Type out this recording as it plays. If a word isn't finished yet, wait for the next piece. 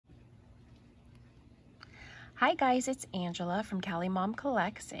Hi guys, it's Angela from Cali Mom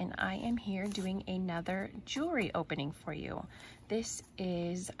Collects, and I am here doing another jewelry opening for you. This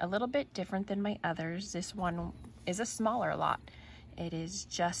is a little bit different than my others. This one is a smaller lot. It is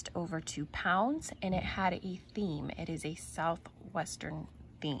just over 2 pounds and it had a theme. It is a southwestern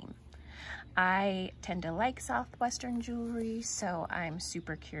theme. I tend to like southwestern jewelry, so I'm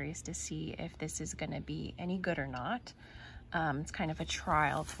super curious to see if this is going to be any good or not. It's kind of a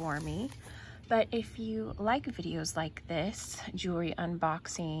trial for me. But if you like videos like this, jewelry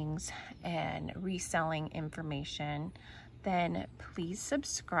unboxings and reselling information, then please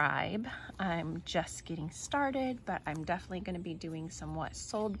subscribe. I'm just getting started, but I'm definitely going to be doing some what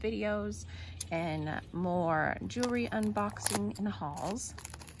sold videos and more jewelry unboxing and hauls.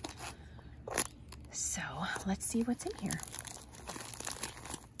 So let's see what's in here.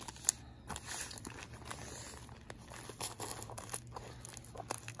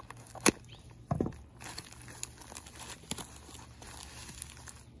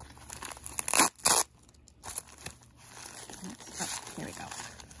 Here we go.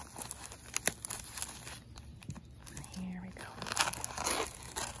 Here we go.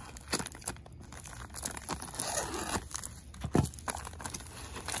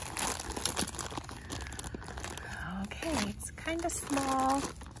 Okay, it's kind of small.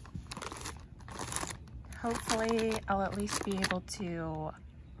 Hopefully, I'll at least be able to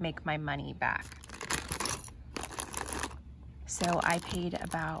make my money back. So I paid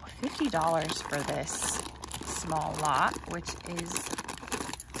about $50 for this small lot, which is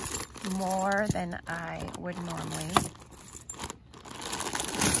more than I would normally.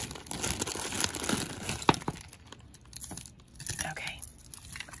 Okay.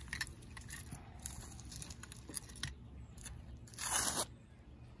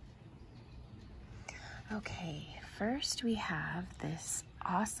 Okay, first we have this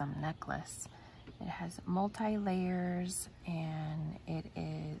awesome necklace. It has multi-layers and it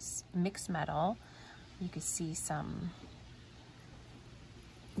is mixed metal. You can see some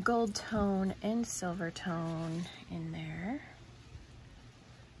gold tone and silver tone in there.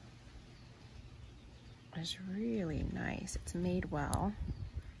 It's really nice. It's made well.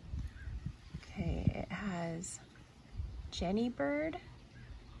 Okay, it has Jenny Bird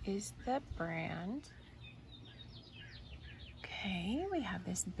is the brand. Okay, we have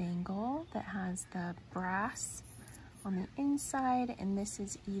this bangle that has the brass on the inside, and this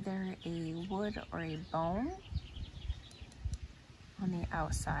is either a wood or a bone on the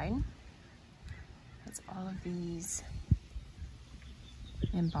outside. That's all of these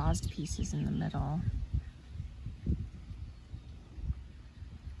embossed pieces in the middle.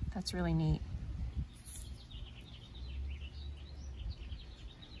 That's really neat.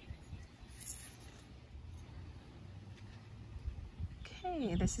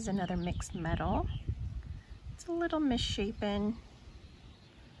 Okay, this is another mixed metal. It's a little misshapen.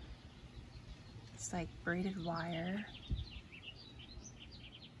 It's like braided wire.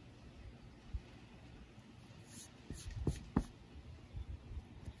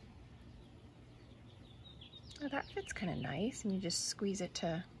 Oh, that fits kind of nice, and you just squeeze it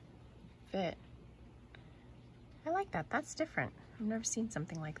to fit. I like that. That's different. I've never seen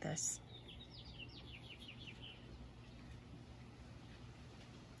something like this.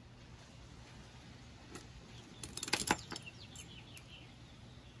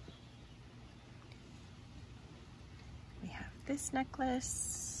 This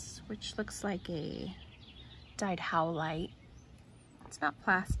necklace, which looks like a dyed howlite. It's not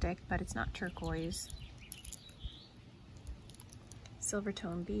plastic, but it's not turquoise. Silver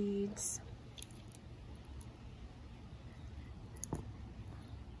tone beads.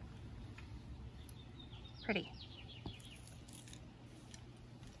 Pretty.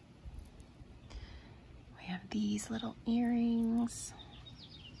 We have these little earrings.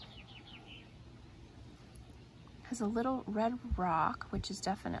 Has a little red rock, which is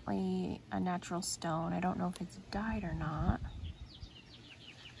definitely a natural stone. I don't know if it's dyed or not.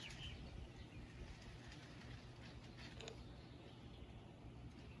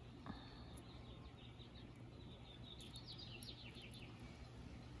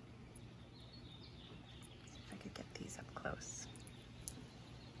 See if I could get these up close.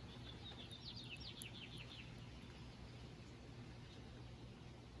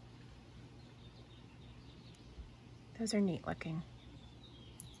 Those are neat looking.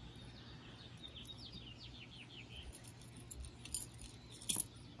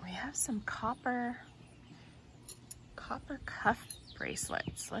 We have some copper cuff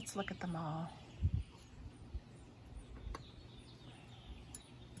bracelets. Let's look at them all.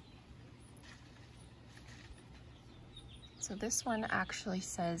 So this one actually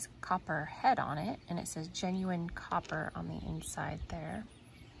says copper head on it, and it says genuine copper on the inside there.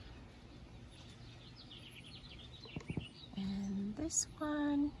 And this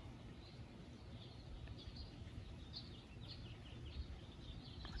one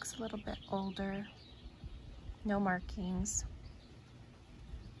looks a little bit older, no markings.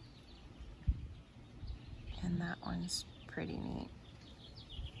 And that one's pretty neat.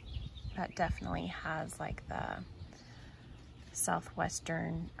 That definitely has like the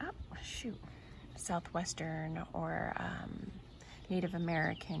southwestern, southwestern or Native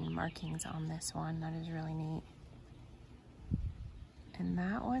American markings on this one. That is really neat. And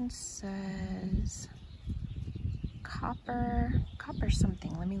that one says copper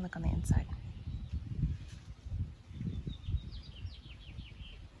something. Let me look on the inside.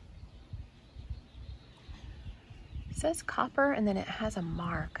 It says copper, and then it has a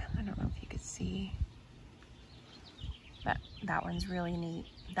mark. I don't know if you could see. But that one's really neat.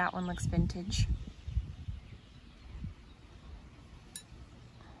 That one looks vintage.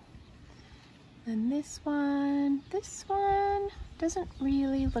 And this one doesn't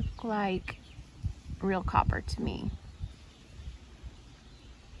really look like real copper to me.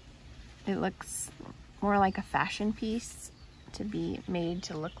 It looks more like a fashion piece to be made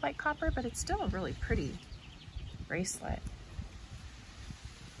to look like copper, but it's still a really pretty bracelet.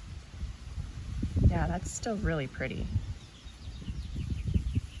 Yeah, that's still really pretty.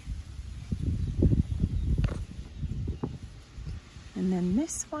 And then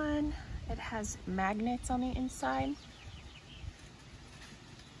this one, it has magnets on the inside.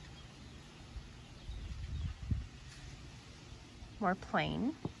 More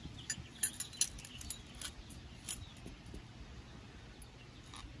plain.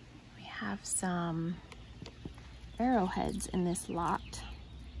 We have some arrowheads in this lot.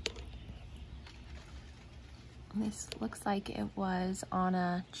 This looks like it was on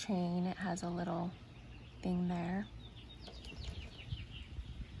a chain. It has a little thing there.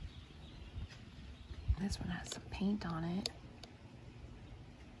 This one has some paint on it.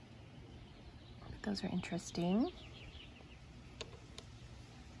 Those are interesting.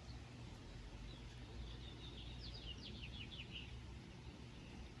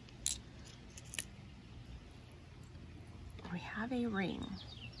 We have a ring.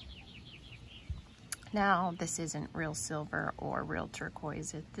 Now, this isn't real silver or real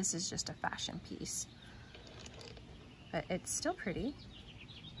turquoise. This is just a fashion piece. But it's still pretty.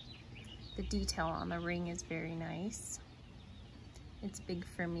 The detail on the ring is very nice. It's big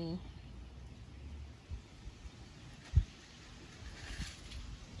for me.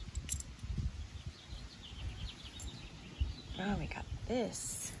 Oh, we got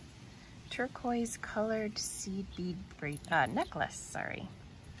this turquoise colored seed bead necklace, sorry.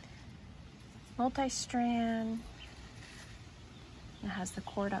 Multi-strand. It has the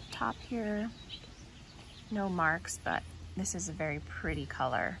cord up top here. No marks, but this is a very pretty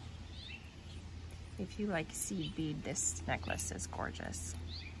color. If you like seed bead, this necklace is gorgeous.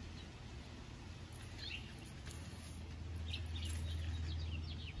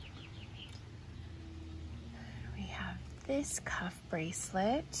 We have this cuff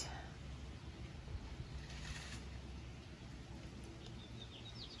bracelet. Does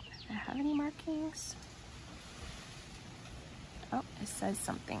it have any markings? Oh, it says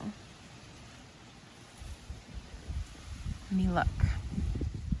something. Let me look.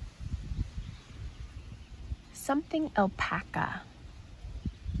 Something alpaca.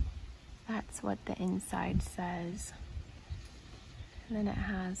 That's what the inside says. And then it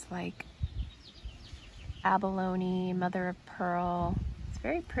has like abalone, mother of pearl. It's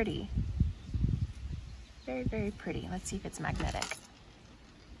very pretty. Very, very pretty. Let's see if it's magnetic.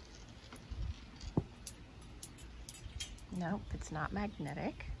 Nope, it's not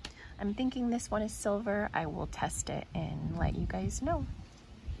magnetic. I'm thinking this one is silver. I will test it and let you guys know.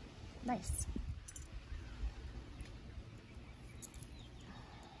 Nice.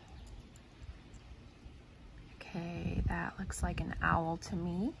 Okay, that looks like an owl to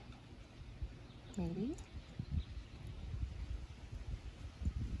me. Maybe.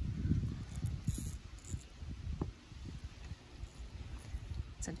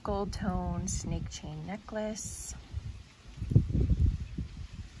 It's a gold tone snake chain necklace.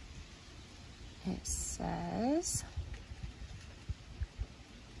 It says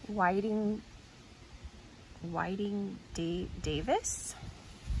Whiting Davis.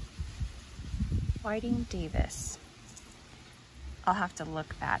 Whiting Davis. I'll have to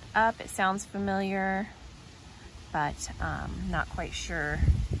look that up. It sounds familiar, but not quite sure.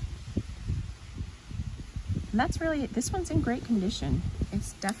 And that's really, this one's in great condition.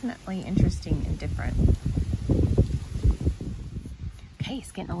 It's definitely interesting and different. Hey,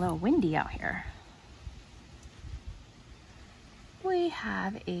 it's getting a little windy out here. We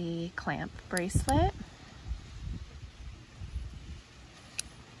have a clamp bracelet.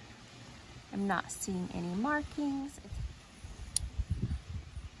 I'm not seeing any markings.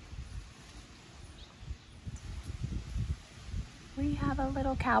 We have a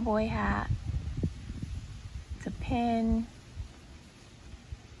little cowboy hat. It's a pin.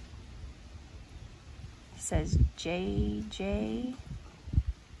 It says JJ.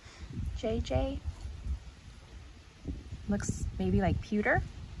 Looks maybe like pewter.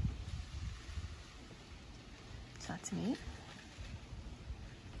 So that's neat.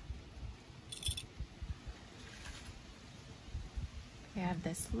 We have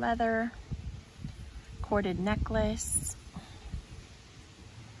this leather corded necklace.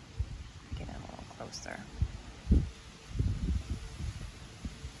 Get in a little closer.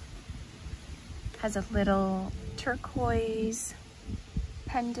 Has a little turquoise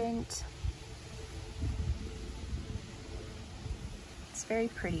pendant. It's very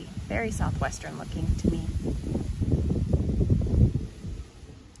pretty, very southwestern looking to me.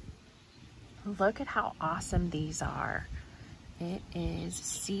 Look at how awesome these are. It is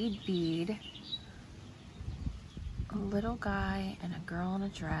seed bead, a little guy and a girl in a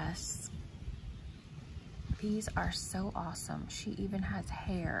dress. These are so awesome. She even has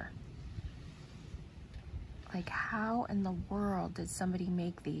hair. Like, how in the world did somebody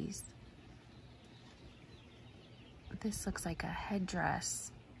make these? This looks like a headdress.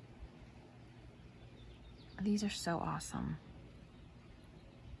 These are so awesome.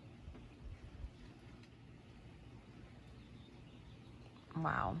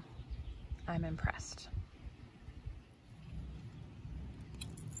 Wow, I'm impressed.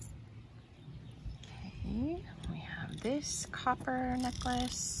 Okay, we have this copper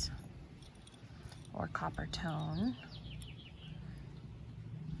necklace or copper tone.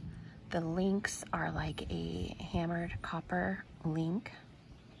 The links are like a hammered copper link.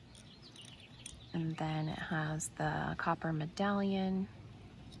 And then it has the copper medallion.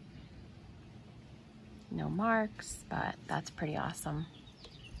 No marks, but that's pretty awesome.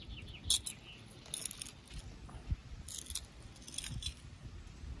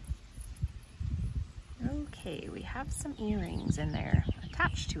 Okay, we have some earrings in there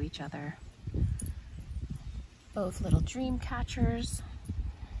attached to each other. Both little dream catchers.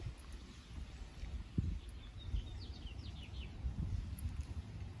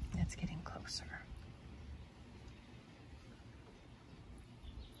 It's getting closer.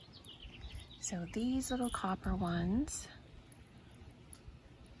 So these little copper ones,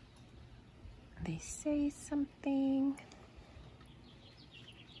 they say something.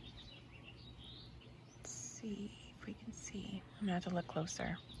 Let's see if we can see. I'm gonna have to look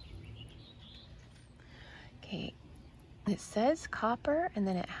closer. Okay, it says copper and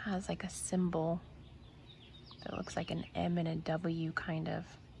then it has like a symbol that looks like an M and a W kind of.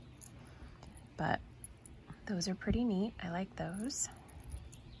 But those are pretty neat. I like those.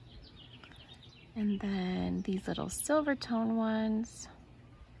 And then these little silver tone ones.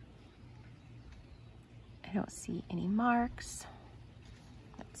 I don't see any marks.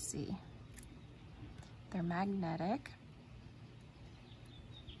 Let's see. They're magnetic,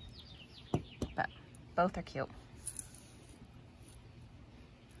 but both are cute.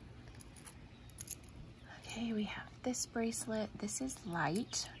 Okay, we have this bracelet. This is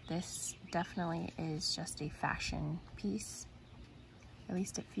light. This definitely is just a fashion piece. At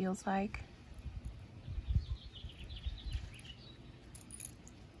least it feels like.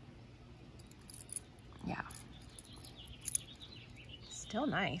 Yeah. Still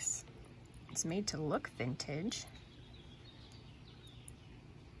nice. It's made to look vintage.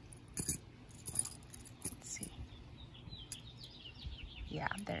 Let's see. Yeah,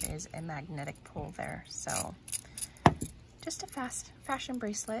 there is a magnetic pull there. So just a fast fashion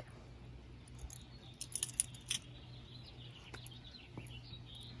bracelet.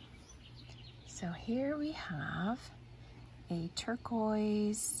 So here we have a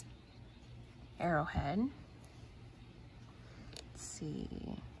turquoise arrowhead. Let's see.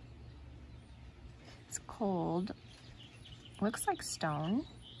 It's cold. Looks like stone.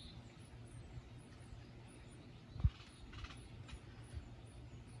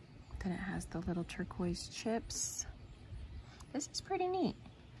 Then it has the little turquoise chips. This is pretty neat.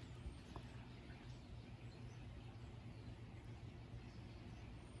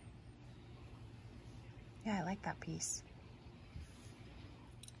 Yeah, I like that piece.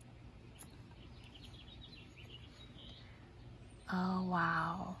 Oh,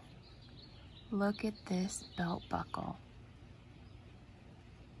 wow. Look at this belt buckle.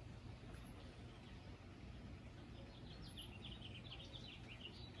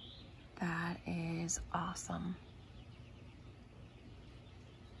 is awesome.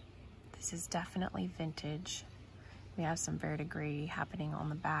 This is definitely vintage. We have some verdigris happening on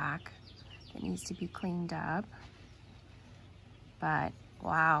the back that needs to be cleaned up. But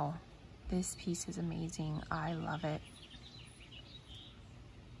wow, this piece is amazing. I love it.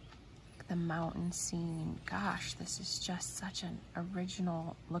 The mountain scene. Gosh, this is just such an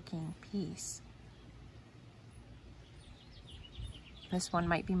original looking piece. This one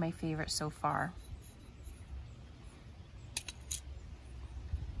might be my favorite so far.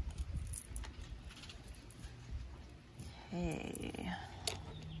 Okay.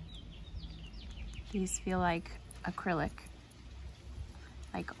 These feel like acrylic,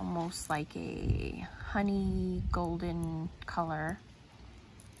 like almost like a honey golden color.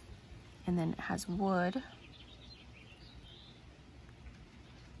 And then it has wood.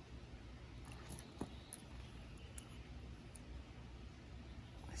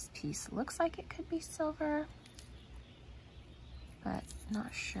 This piece looks like it could be silver, but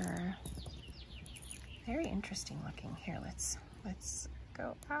not sure. Very interesting looking. Here, let's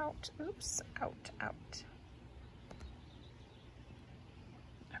go out. Oops, out.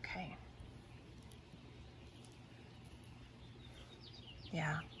 Okay.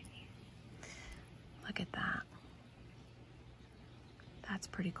 Yeah. Look at that. That's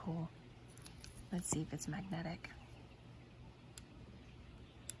pretty cool. Let's see if it's magnetic.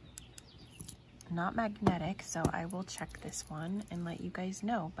 Not magnetic, so I will check this one and let you guys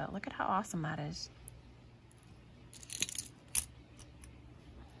know, but look at how awesome that is.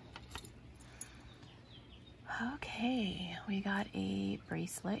 Okay, we got a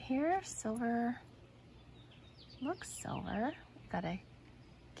bracelet here, silver, looks silver. Got a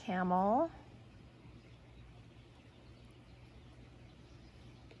camel.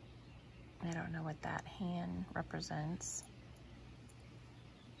 I don't know what that hand represents.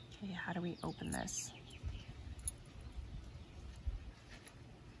 Okay, how do we open this?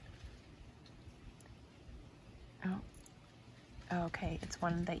 Oh, okay, it's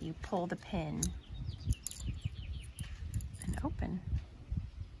one that you pull the pin and open.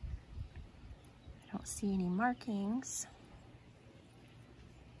 I don't see any markings.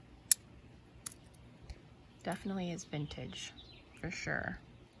 Definitely is vintage, for sure.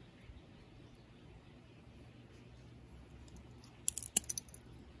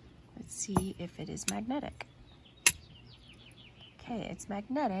 Let's see if it is magnetic. Okay, it's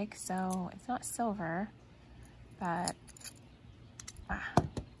magnetic, so it's not silver, but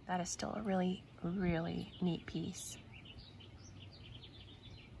that is still a really, really neat piece.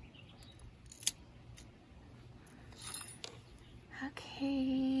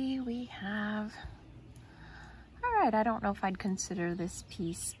 Okay, we have, all right, I don't know if I'd consider this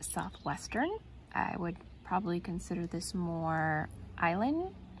piece southwestern. I would probably consider this more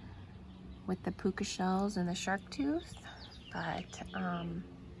island with the puka shells and the shark tooth, but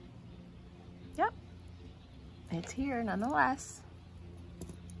yep, it's here nonetheless.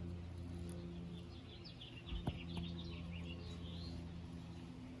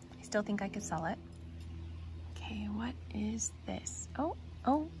 I still think I could sell it. Okay, what is this?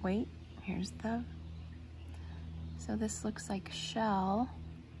 Oh, wait, here's the, so this looks like shell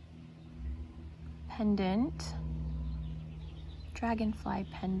pendant, dragonfly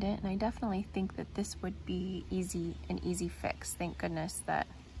pendant, and I definitely think that this would be an easy fix. Thank goodness that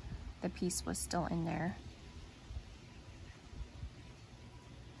the piece was still in there.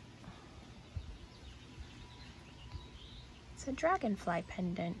 It's a dragonfly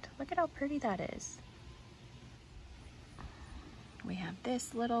pendant. Look at how pretty that is. We have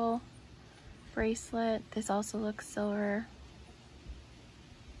this little bracelet. This also looks silver.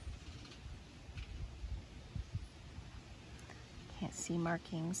 Can't see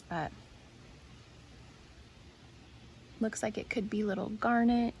markings, but looks like it could be little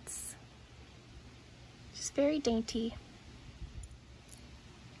garnets. Just very dainty.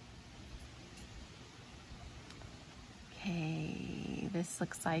 Okay, this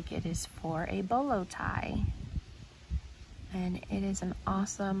looks like it is for a bolo tie. And it is an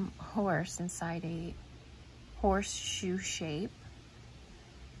awesome horse inside a horseshoe shape.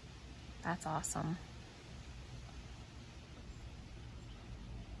 That's awesome.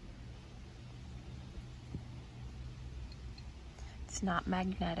 It's not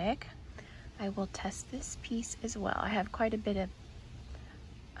magnetic. I will test this piece as well. I have quite a bit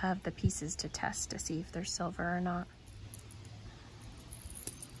of the pieces to test to see if they're silver or not.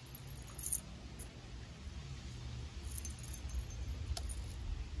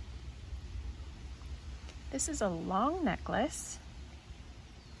 This is a long necklace.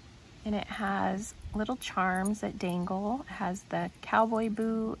 And it has little charms that dangle. It has the cowboy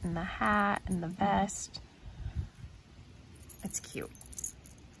boot and the hat and the vest. It's cute.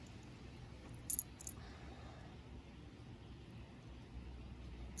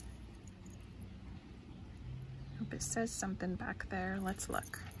 Hope it says something back there. Let's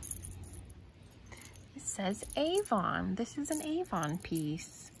look. It says Avon. This is an Avon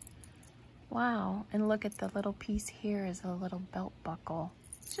piece. Wow, and look at the little piece here is a little belt buckle.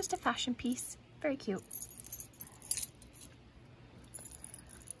 It's just a fashion piece, very cute.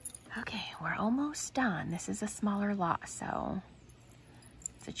 Okay, we're almost done. This is a smaller lot, so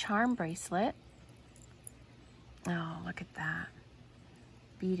it's a charm bracelet. Oh, look at that.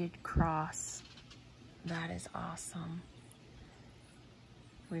 Beaded cross. That is awesome.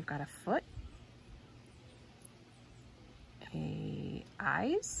 We've got a foot, a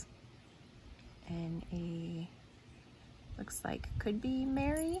eyes, and a, looks like could be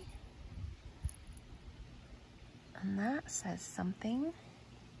Mary. And that says something.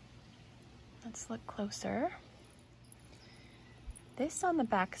 Let's look closer. This on the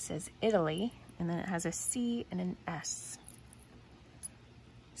back says Italy, and then it has a C and an S.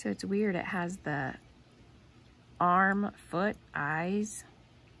 So it's weird, it has the arm, foot, eyes,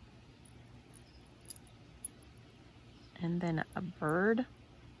 and then a bird.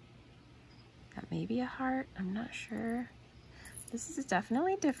 That may be a heart, I'm not sure. This is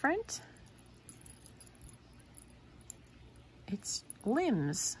definitely different. It's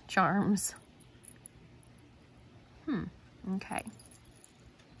limbs charms. Okay.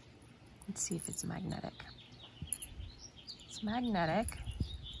 Let's see if it's magnetic. It's magnetic.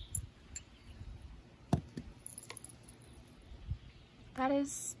 That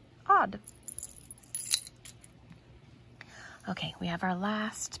is odd. Okay, we have our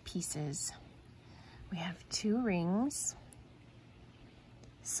last pieces. We have 2 rings.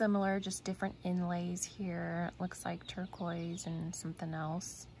 Similar, just different inlays here. It looks like turquoise and something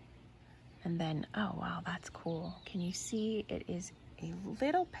else. And then, oh wow, that's cool. Can you see it is a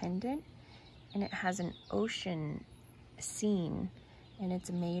little pendant and it has an ocean scene and it's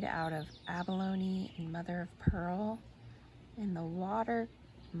made out of abalone and mother of pearl. And the water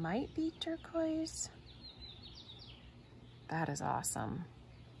might be turquoise. That is awesome.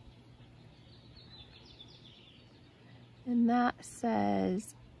 And that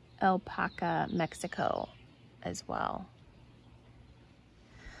says Alpaca, Mexico as well.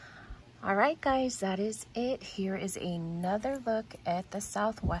 All right, guys, that is it. Here is another look at the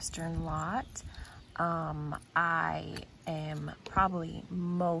Southwestern lot. I am probably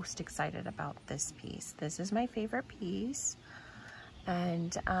most excited about this piece. This is my favorite piece.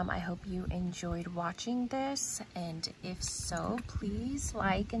 And I hope you enjoyed watching this. And if so, please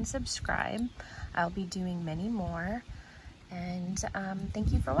like and subscribe. I'll be doing many more. And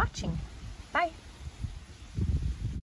thank you for watching. Bye.